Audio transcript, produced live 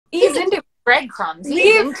breadcrumbs.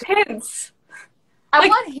 Leave hints. I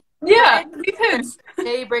want him. Yeah, leave hints.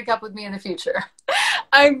 They break up with me in the future.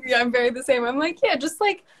 I'm very the same. I'm like, yeah, just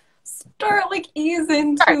like start like ease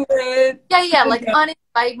into it. Yeah, like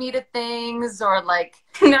uninvite me to things, or like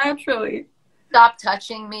naturally stop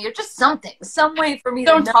touching me, or just something, some way for me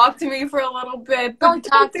don't to talk to me for a little bit. Don't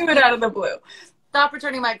talk do to it me. out of the blue. Stop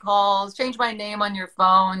returning my calls. Change my name on your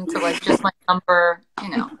phone to like just my number. You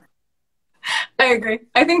know. I agree.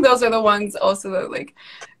 I think those are the ones also that like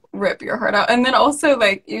rip your heart out. And then also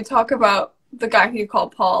like you talk about the guy who you call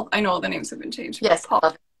Paul. I know all the names have been changed. Yes,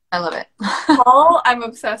 Paul. I love it. Paul, I'm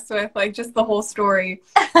obsessed with, like, just the whole story.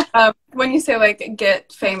 When you say, like,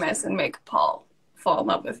 get famous and make Paul fall in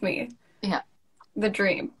love with me. Yeah. The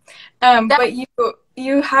dream. But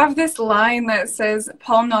you have this line that says,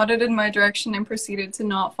 Paul nodded in my direction and proceeded to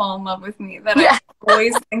not fall in love with me, that I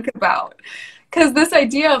always think about. Because this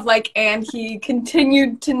idea of, like, and he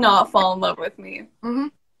continued to not fall in love with me. Mm-hmm.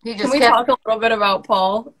 Can we talk a little bit about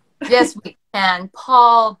Paul? Yes, we can.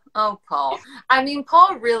 Paul. Oh, Paul. I mean,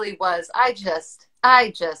 Paul really was. I just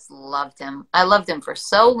loved him. I loved him for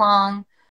so long.